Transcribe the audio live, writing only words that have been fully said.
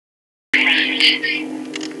We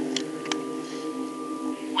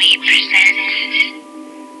present,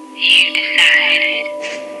 you decide.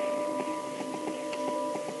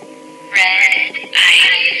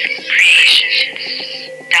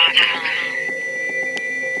 RedIceCreations.com.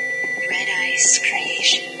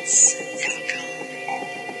 RedIceCreations.com.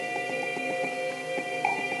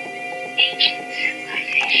 Ancient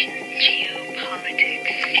civilization,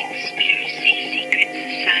 geopolitics, conspiracy, secret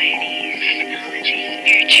societies, technology,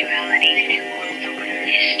 spirituality, new world order,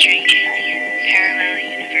 history, aliens, parallel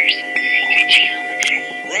universes, secret geometry.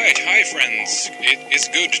 Right, hi friends. It is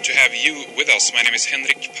good to have you with us. My name is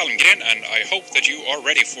Henrik Palmgren and I hope that you are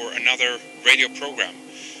ready for another radio program.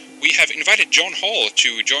 We have invited John Hall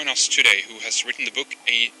to join us today, who has written the book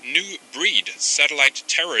A New Breed, Satellite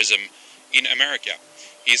Terrorism in America.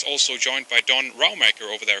 He is also joined by Don Raumaker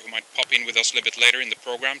over there, who might pop in with us a little bit later in the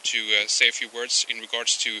program to say a few words in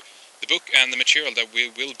regards to the book and the material that we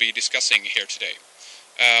will be discussing here today.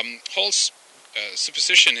 Hall's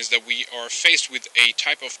supposition is that we are faced with a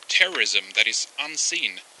type of terrorism that is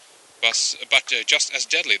unseen, but just as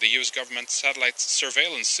deadly. The US government satellite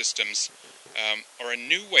surveillance systems are a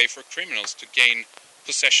new way for criminals to gain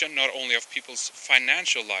possession not only of people's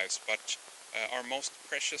financial lives, but our most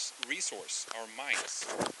precious resource, our minds.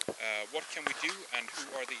 What can we do, and who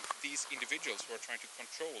are these individuals who are trying to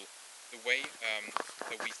control the way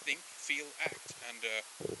that we think, feel, act, and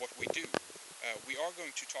what we do? We are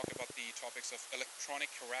going to talk about the topics of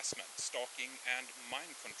electronic harassment, stalking, and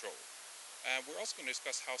mind control. We're also going to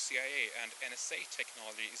discuss how CIA and NSA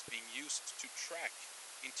technology is being used to track,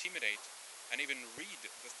 intimidate, and even read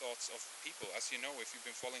the thoughts of people. As you know, if you've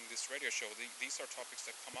been following this radio show, these are topics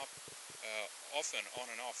that come up often on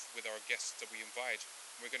and off with our guests that we invite.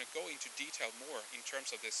 We're going to go into detail more in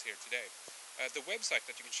terms of this here today. The website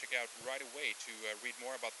that you can check out right away to read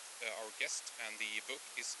more about our guest and the book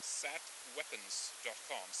is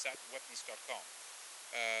satweapons.com, satweapons.com.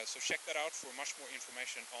 So check that out for much more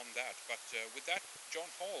information on that. But with that, John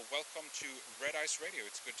Hall, welcome to Red Ice Radio.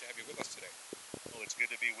 It's good to have you with us today. Well, it's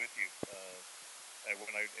good to be with you. And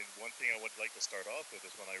one thing I would like to start off with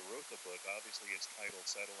is when I wrote the book, obviously it's titled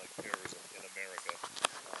Satellite Terrorism in America.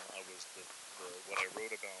 What I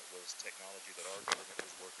wrote about was technology that our government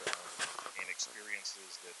was working on and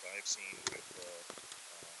experiences that I've seen with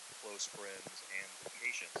close friends and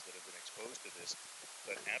patients that have been exposed to this.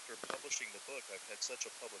 But after publishing the book, I've had such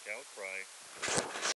a public outcry